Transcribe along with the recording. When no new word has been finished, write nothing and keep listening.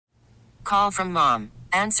Call from mom.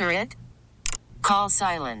 Answer it. Call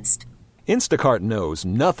silenced. Instacart knows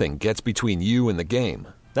nothing gets between you and the game.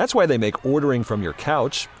 That's why they make ordering from your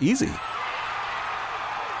couch easy.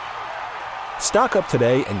 Stock up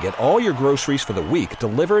today and get all your groceries for the week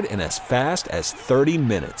delivered in as fast as 30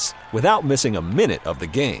 minutes without missing a minute of the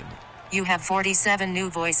game. You have 47 new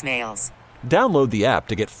voicemails. Download the app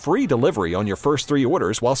to get free delivery on your first 3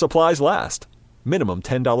 orders while supplies last. Minimum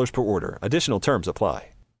 $10 per order. Additional terms apply.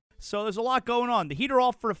 So there's a lot going on. The Heat are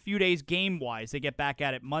off for a few days game-wise. They get back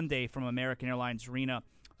at it Monday from American Airlines Arena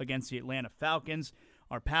against the Atlanta Falcons.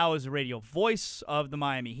 Our pal is the radio voice of the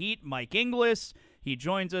Miami Heat, Mike Inglis. He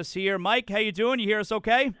joins us here. Mike, how you doing? You hear us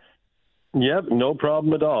okay? Yep, no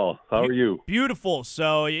problem at all. How are you? Beautiful.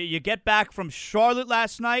 So you get back from Charlotte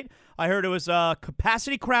last night. I heard it was a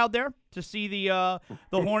capacity crowd there to see the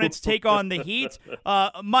Hornets take on the Heat.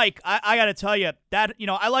 Mike, I got to tell you that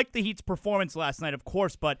I like the Heat's performance last night, of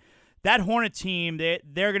course, but that Hornet team, they're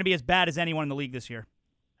going to be as bad as anyone in the league this year.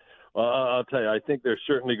 Well, I'll tell you, I think they're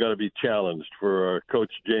certainly going to be challenged for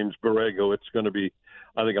Coach James Borrego. It's going to be,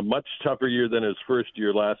 I think, a much tougher year than his first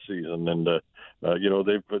year last season. And,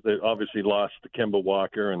 they obviously lost Kemba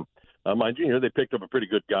Walker. And, mind you, they picked up a pretty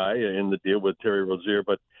good guy in the deal with Terry Rozier.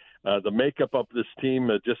 But the makeup of this team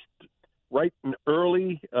just right and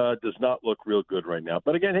early does not look real good right now.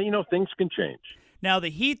 But, again, things can change. Now, the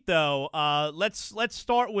Heat, though, let's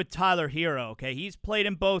start with Tyler Hero, okay? He's played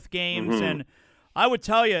in both games, and I would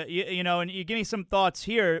tell you, and you give me some thoughts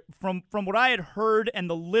here. From what I had heard and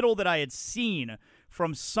the little that I had seen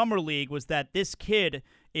from Summer League was that this kid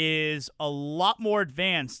is a lot more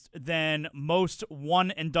advanced than most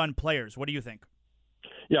one-and-done players. What do you think?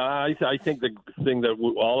 Yeah, I think the thing that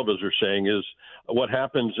all of us are saying is what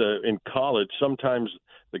happens in college. Sometimes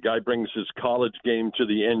the guy brings his college game to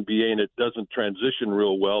the NBA and it doesn't transition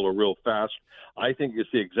real well or real fast. I think it's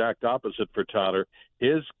the exact opposite for Tyler.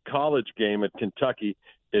 His college game at Kentucky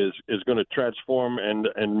is going to transform and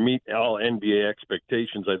meet all NBA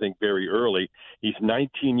expectations, I think, very early. He's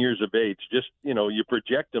 19 years of age. Just, you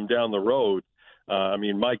project him down the road.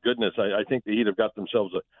 My goodness, I think the Heat have got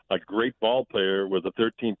themselves a great ball player with a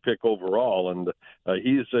 13th pick overall, and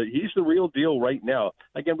he's the real deal right now.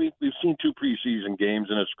 Again, we've seen 2 preseason games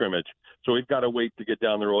and a scrimmage, so we've got to wait to get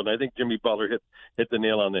down the road. And I think Jimmy Butler hit the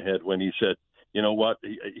nail on the head when he said, you know what,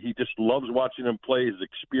 he just loves watching him play, his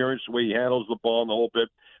experience, the way he handles the ball and the whole bit.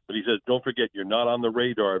 But he says, don't forget, you're not on the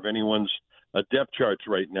radar of anyone's depth charts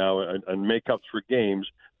right now and makeups for games.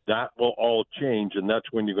 That will all change, and that's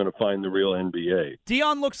when you're going to find the real NBA.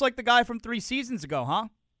 Dion looks like the guy from 3 seasons ago, huh?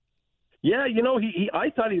 Yeah, I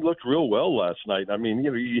thought he looked real well last night. I mean,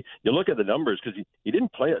 you look at the numbers because he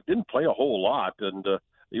didn't play a whole lot, and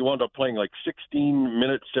he wound up playing like 16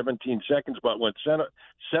 minutes, 17 seconds, but went 7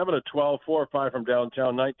 of 12, 4 or 5 from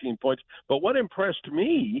downtown, 19 points. But what impressed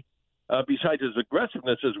me, besides his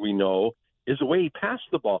aggressiveness, as we know, is the way he passed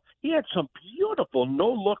the ball. He had some beautiful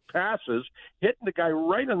no-look passes, hitting the guy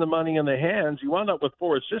right on the money in the hands. He wound up with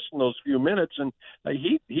 4 assists in those few minutes, and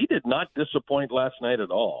he did not disappoint last night at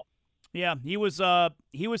all. Yeah, he was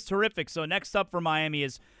terrific. So next up for Miami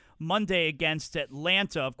is Monday against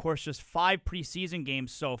Atlanta. Of course, just 5 preseason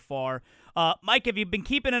games so far. Mike, have you been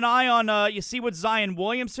keeping an eye on, you see what Zion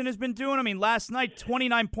Williamson has been doing? I mean, last night,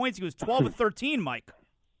 29 points. He was 12 of 13, Mike.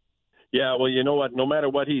 Yeah, well, you know what? No matter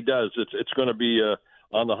what he does, it's going to be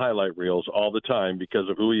on the highlight reels all the time because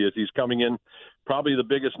of who he is. He's coming in probably the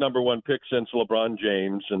biggest number 1 pick since LeBron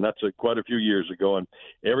James, and that's quite a few years ago. And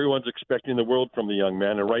everyone's expecting the world from the young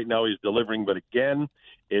man, and right now he's delivering. But again,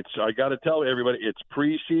 I got to tell everybody, it's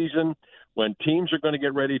preseason. When teams are going to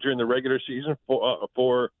get ready during the regular season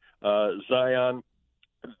for Zion,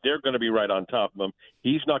 they're going to be right on top of him.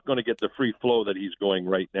 He's not going to get the free flow that he's going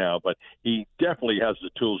right now, but he definitely has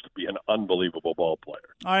the tools to be an unbelievable ball player.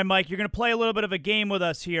 All right, Mike, you're going to play a little bit of a game with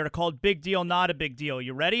us here called Big Deal, Not a Big Deal.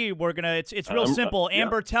 You ready? It's real simple.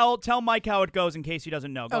 Amber, tell Mike how it goes in case he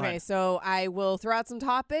doesn't know. Go ahead. So I will throw out some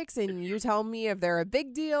topics, and you tell me if they're a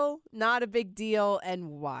big deal, not a big deal, and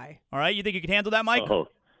why. All right, you think you can handle that, Mike? Oh,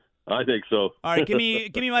 I think so. All right, give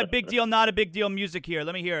me my Big Deal, Not a Big Deal music here.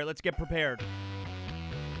 Let me hear it. Let's get prepared.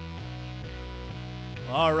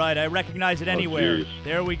 All right, I recognize it anywhere. Geez.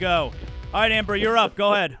 There we go. All right, Amber, you're up.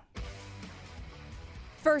 Go ahead.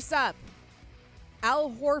 First up,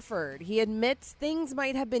 Al Horford. He admits things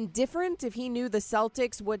might have been different if he knew the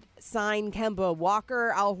Celtics would sign Kemba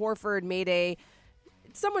Walker. Al Horford made a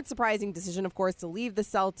somewhat surprising decision, of course, to leave the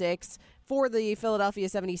Celtics for the Philadelphia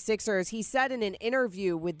 76ers. He said in an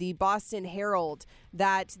interview with the Boston Herald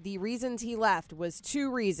that the reasons he left was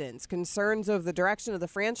two reasons: concerns over the direction of the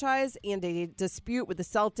franchise and a dispute with the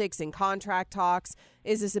Celtics in contract talks.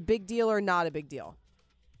 Is this a big deal or not a big deal?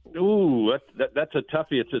 Ooh, that's a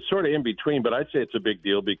toughie. It's sort of in between, but I'd say it's a big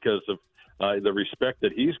deal because of the respect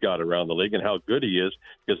that he's got around the league and how good he is,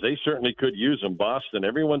 because they certainly could use him. Boston,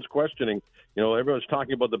 everyone's questioning, everyone's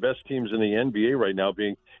talking about the best teams in the NBA right now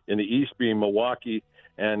being in the East, being Milwaukee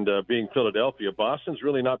and being Philadelphia. Boston's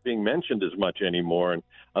really not being mentioned as much anymore. And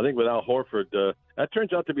I think without Horford, that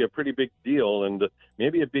turns out to be a pretty big deal, and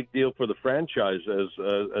maybe a big deal for the franchise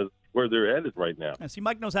as where they're headed right now. See,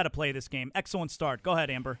 Mike knows how to play this game. Excellent start. Go ahead,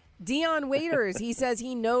 Amber. Dion Waiters, he says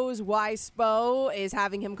he knows why Spo is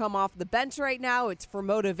having him come off the bench right now. It's for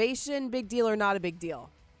motivation. Big deal or not a big deal?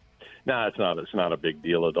 No, it's not. It's not a big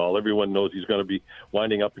deal at all. Everyone knows he's going to be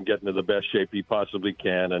winding up and getting to the best shape he possibly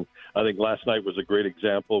can. And I think last night was a great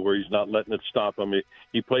example where he's not letting it stop him.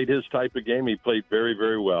 He played his type of game. He played very,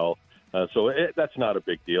 very well. So that's not a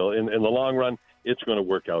big deal. In the long run, it's going to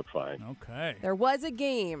work out fine. Okay. There was a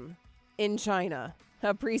game in China,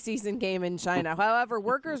 a preseason game in China. However,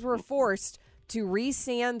 workers were forced to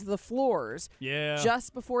resand the floors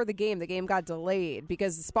just before the game. The game got delayed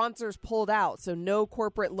because the sponsors pulled out, so no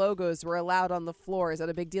corporate logos were allowed on the floor. Is that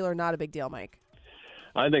a big deal or not a big deal, Mike?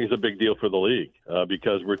 I think it's a big deal for the league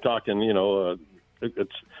because we're talking,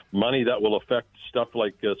 it's money that will affect stuff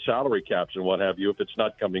like salary caps and what have you if it's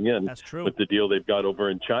not coming in. That's true. With the deal they've got over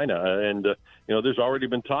in China. And, there's already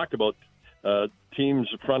been talk about teams'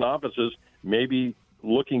 front offices maybe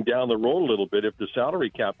looking down the road a little bit. If the salary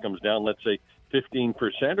cap comes down, let's say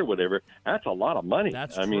 15% or whatever, that's a lot of money.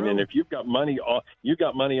 That's I true. mean, and if you've got money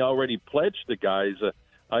already pledged to guys,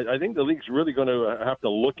 I think the league's really going to have to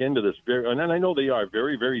look into this and I know they are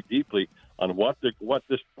very, very deeply on what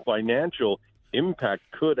this financial impact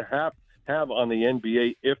could have on the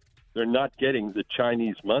NBA if they're not getting the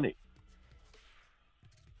Chinese money.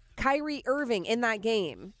 Kyrie Irving in that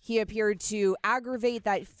game, he appeared to aggravate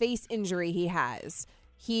that face injury he has.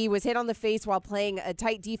 He was hit on the face while playing a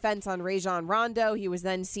tight defense on Rajon Rondo. He was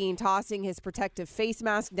then seen tossing his protective face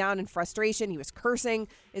mask down in frustration. He was cursing.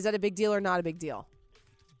 Is that a big deal or not a big deal?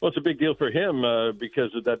 Well, it's a big deal for him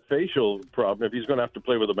because of that facial problem. If he's going to have to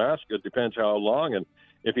play with a mask, it depends how long. And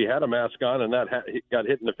if he had a mask on and that got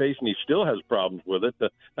hit in the face and he still has problems with it,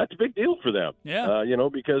 that's a big deal for them. Yeah.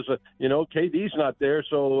 Because KD's not there,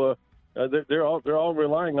 so they're all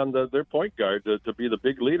relying on their point guard to be the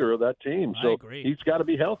big leader of that team. I so agree. He's got to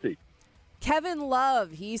be healthy. Kevin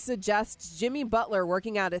Love, he suggests Jimmy Butler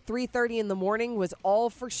working out at 3:30 in the morning was all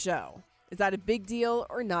for show. Is that a big deal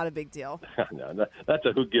or not a big deal? No, that's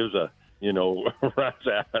a who gives a rat's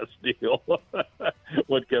ass deal.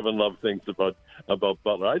 What Kevin Love thinks about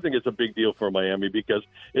Butler. I think it's a big deal for Miami because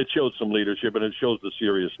it shows some leadership and it shows the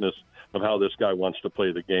seriousness of how this guy wants to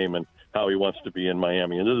play the game and how he wants to be in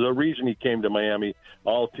Miami. And there's a reason he came to Miami.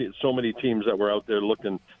 So many teams that were out there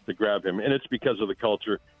looking to grab him, and it's because of the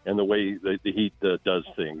culture and the way the Heat does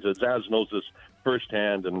things. Zaz knows this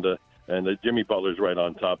firsthand, and Jimmy Butler's right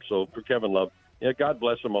on top. So for Kevin Love, God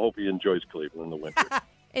bless him. I hope he enjoys Cleveland in the winter.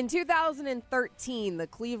 In 2013, the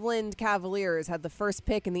Cleveland Cavaliers had the first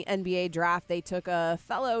pick in the NBA draft. They took a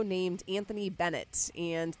fellow named Anthony Bennett,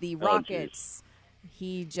 and the Rockets,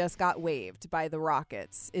 he just got waived by the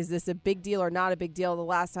Rockets. Is this a big deal or not a big deal? The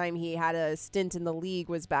last time he had a stint in the league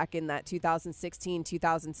was back in that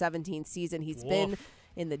 2016-2017 season. He's been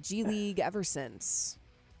in the G League ever since.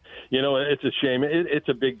 It's a shame. It's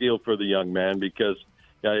a big deal for the young man because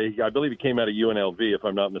I believe he came out of UNLV, if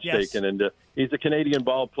I'm not mistaken. Yes. And he's a Canadian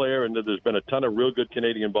ball player, and there's been a ton of real good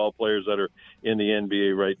Canadian ball players that are in the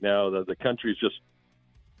NBA right now. The country's just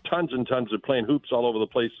tons and tons of playing hoops all over the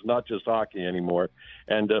place, not just hockey anymore.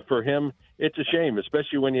 And for him, it's a shame,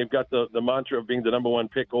 especially when you've got the mantra of being the number one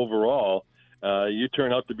pick overall. You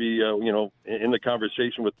turn out to be, in the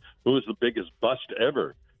conversation with who is the biggest bust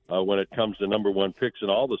ever. When it comes to number one picks in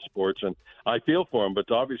all the sports, and I feel for him.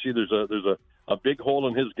 But obviously, there's a big hole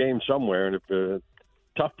in his game somewhere, and it's a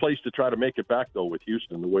tough place to try to make it back though with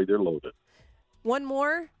Houston the way they're loaded. One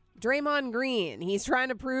more. Draymond Green, he's trying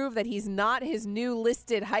to prove that he's not his new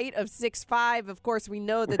listed height of 6'5". Of course, we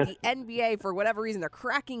know that the NBA, for whatever reason, they're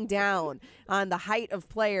cracking down on the height of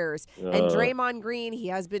players. And Draymond Green, he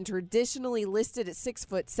has been traditionally listed at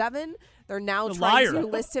 6'7". They're now trying to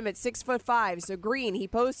list him at 6'5". So Green, he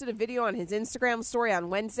posted a video on his Instagram story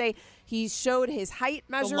on Wednesday. He showed his height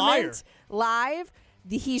measurement live.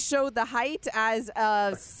 He showed the height as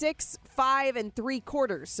 6'5"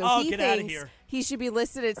 3/4". So he thinks he should be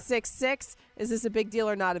listed at 6'6". Is this a big deal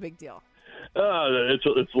or not a big deal?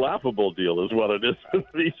 It's laughable deal is what it is.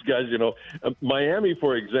 These guys, Miami,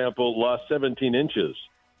 for example, lost 17 inches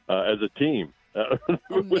as a team.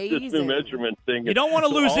 With this new measurement thing. You don't want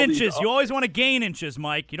to lose inches. You always want to gain inches,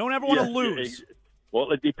 Mike. You don't ever want to lose.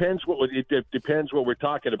 Well, it depends what we're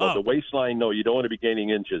talking about. The waistline, no, you don't want to be gaining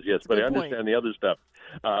inches. Yes, but I understand the other stuff.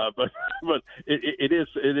 But it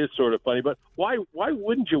is sort of funny. But why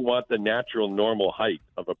wouldn't you want the natural normal height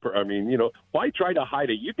of why try to hide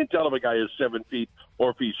it? You can tell if a guy is 7 feet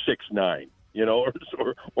or if he's 6'9",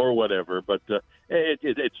 or whatever. But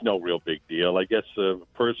it's no real big deal. I guess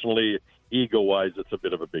personally, ego-wise, it's a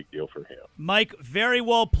bit of a big deal for him. Mike, very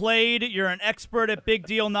well played. You're an expert at big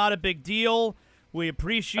deal, not a big deal. We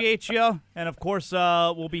appreciate you, and of course,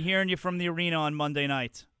 we'll be hearing you from the arena on Monday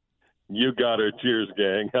night. You got it. Cheers,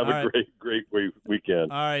 gang. Have a great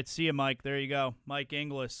weekend. All right, see you, Mike. There you go, Mike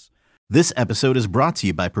Inglis. This episode is brought to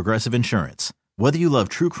you by Progressive Insurance. Whether you love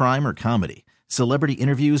true crime or comedy, celebrity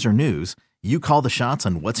interviews or news, you call the shots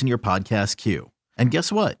on what's in your podcast queue. And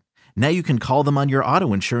guess what? Now you can call them on your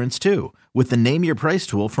auto insurance, too, with the Name Your Price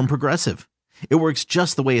tool from Progressive. It works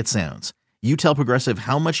just the way it sounds. You tell Progressive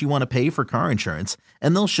how much you want to pay for car insurance,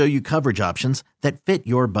 and they'll show you coverage options that fit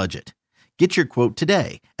your budget. Get your quote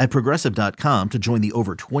today at Progressive.com to join the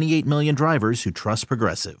over 28 million drivers who trust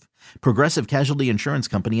Progressive. Progressive Casualty Insurance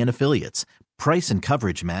Company and Affiliates. Price and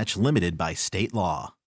coverage match limited by state law.